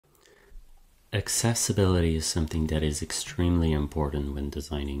Accessibility is something that is extremely important when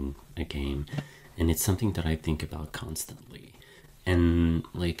designing a game, and it's something that I think about constantly. And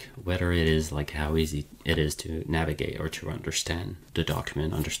like whether it is like how easy it is to navigate or to understand the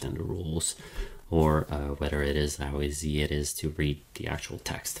document, understand the rules, or whether it is how easy it is to read the actual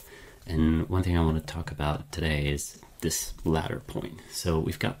text. And one thing I want to talk about today is this latter point. So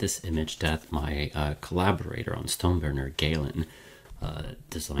we've got this image that my collaborator on Stoneburner, Galen,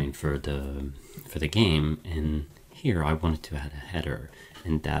 designed for the game, and here I wanted to add a header,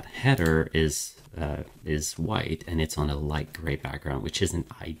 and that header is white and it's on a light gray background, which isn't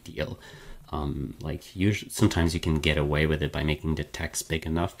ideal. Like usually, sometimes you can get away with it by making the text big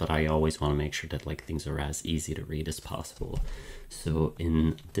enough, but I always want to make sure that like things are as easy to read as possible. So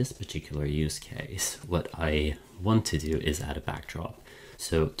in this particular use case, what I want to do is add a backdrop.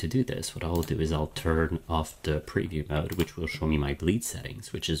 So to do this, what I'll do is I'll turn off the preview mode, which will show me my bleed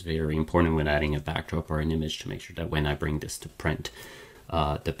settings, which is very important when adding a backdrop or an image to make sure that when I bring this to print,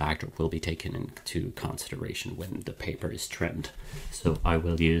 the backdrop will be taken into consideration when the paper is trimmed. So I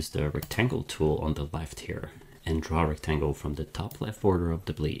will use the rectangle tool on the left here and draw a rectangle from the top left border of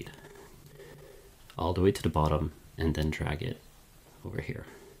the bleed all the way to the bottom, and then drag it over here.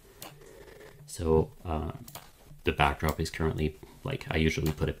 So the backdrop is currently, like, I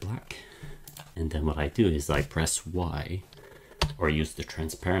usually put it black, and then what I do is I press Y or use the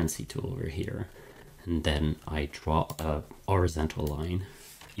transparency tool over here, and then I draw a horizontal line.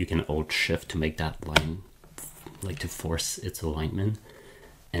 You can Alt Shift to make that line, like to force its alignment,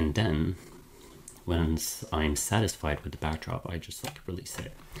 and then once I'm satisfied with the backdrop, I just like release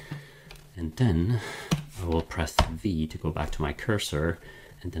it, and then I will press V to go back to my cursor,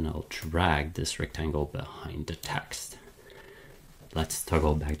 and then I'll drag this rectangle behind the text. Let's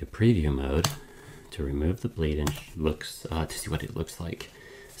toggle back to preview mode to remove the bleed and to see what it looks like.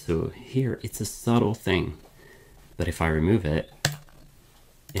 So here it's a subtle thing, but if I remove it,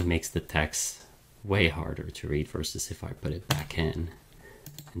 it makes the text way harder to read versus if I put it back in.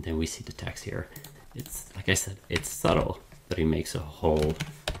 And then we see the text here. It's, like I said, it's subtle, but it makes a whole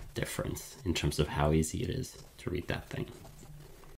difference in terms of how easy it is to read that thing.